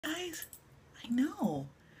Guys, I know,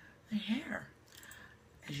 the hair.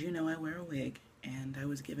 As you know, I wear a wig, and I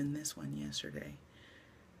was given this one yesterday.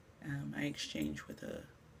 I exchanged with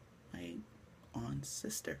my aunt's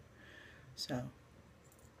sister. So,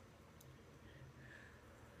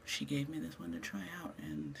 she gave me this one to try out,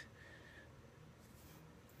 and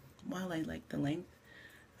while I like the length,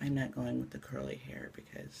 I'm not going with the curly hair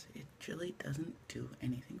because it really doesn't do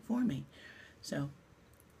anything for me. So,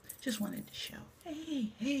 just wanted to show,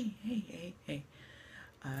 hey.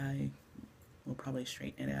 I will probably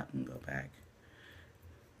straighten it out and go back.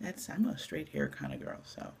 I'm a straight hair kind of girl,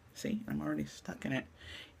 so see, I'm already stuck in it.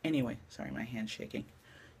 Anyway, sorry, my hand's shaking.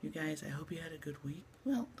 You guys, I hope you had a good week.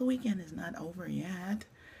 Well, the weekend is not over yet.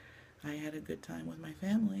 I had a good time with my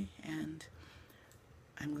family, and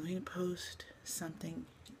I'm going to post something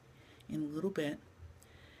in a little bit.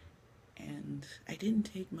 And I didn't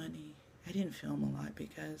take money. I didn't film a lot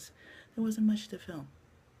because there wasn't much to film,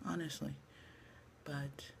 honestly.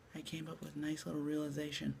 But I came up with a nice little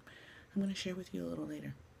realization I'm going to share with you a little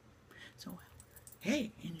later. So,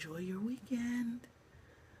 hey, enjoy your weekend.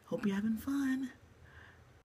 Hope you're having fun.